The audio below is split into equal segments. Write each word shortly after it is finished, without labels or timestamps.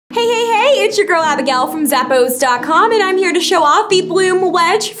Hey, it's your girl Abigail from Zappos.com, and I'm here to show off the Bloom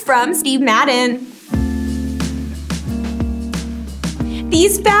Wedge from Steve Madden.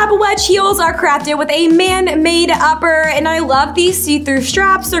 These fab wedge heels are crafted with a man-made upper, and I love these see-through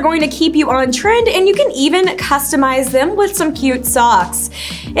straps. They're going to keep you on trend, and you can even customize them with some cute socks.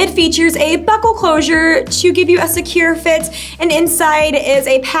 It features a buckle closure to give you a secure fit, and inside is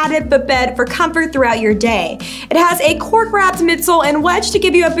a padded footbed for comfort throughout your day. It has a cork-wrapped midsole and wedge to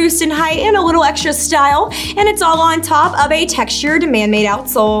give you a boost in height and a little extra style, and it's all on top of a textured man-made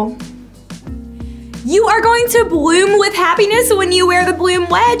outsole. You are going to bloom with happiness when you wear the Bloom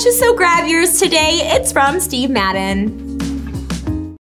Wedge, so grab yours today. It's from Steve Madden.